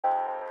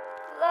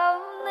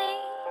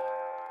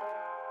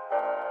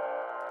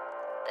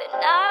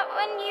not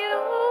when you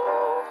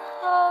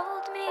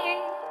hold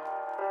me.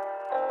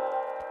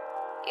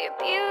 Your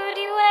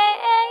beauty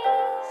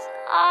weighs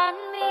on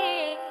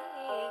me.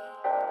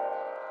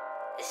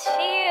 This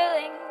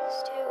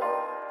feeling's too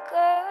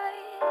good.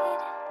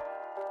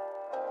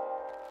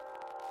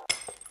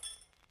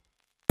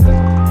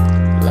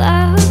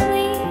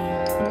 Lovely,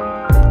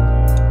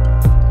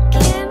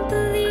 can't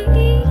believe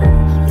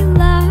you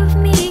love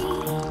me.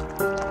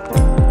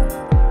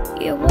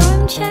 Your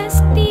warm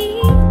chest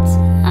beats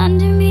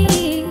under me.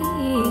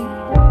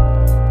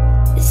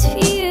 This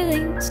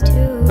feeling's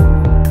too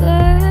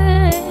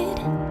good.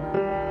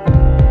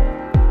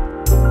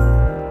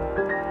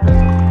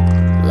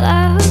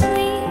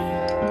 Lovely,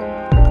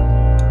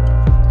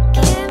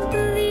 can't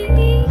believe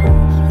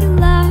you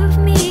love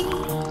me.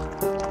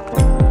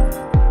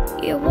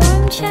 Your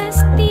warm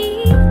chest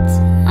beats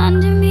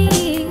under me.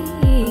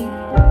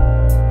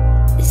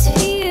 This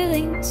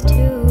feeling's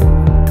too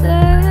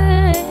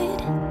good.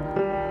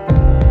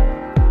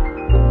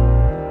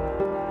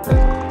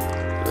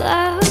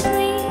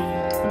 Lovely,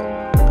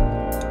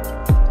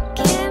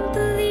 can't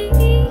believe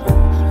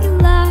you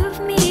love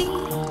me.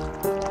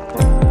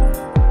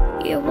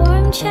 Your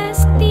warm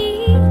chest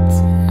beats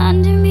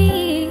under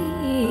me.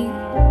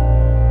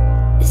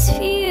 This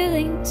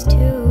feeling's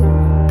too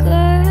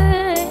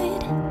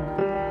good.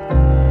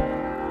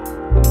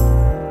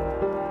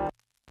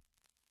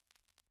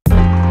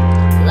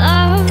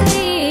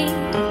 Lovely,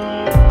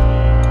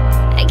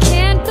 I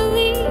can't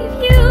believe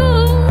you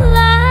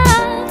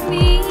love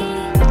me.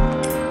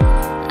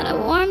 On a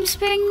warm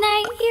spring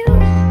night you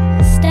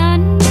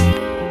stun me.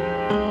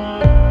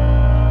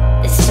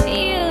 This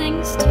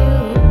feeling's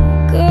too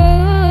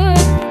good.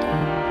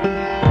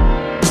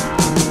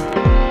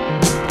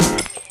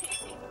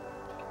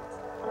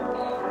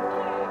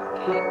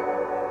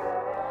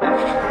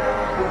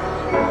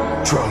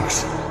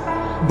 Trunks,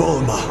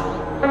 Bulma,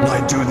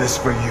 I do this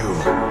for you.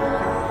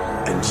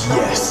 And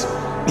yes,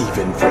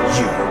 even for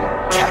you,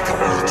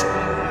 Kakarot.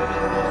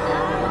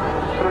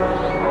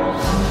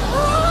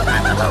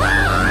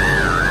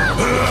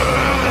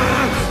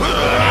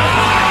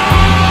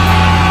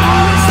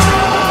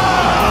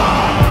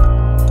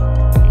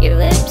 Your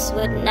lips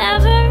would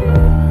never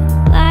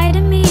lie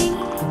to me.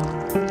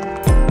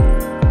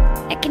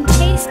 I can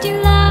taste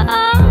your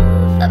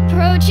love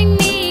approaching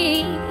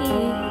me.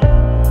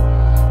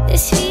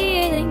 This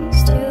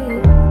feeling's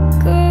too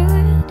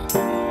good.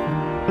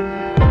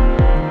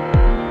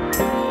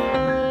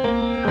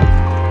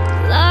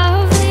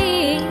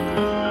 Lovely,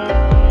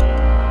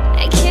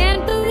 I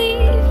can't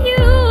believe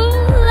you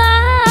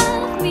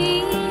love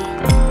me.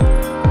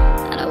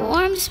 On a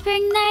warm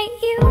spring night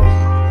you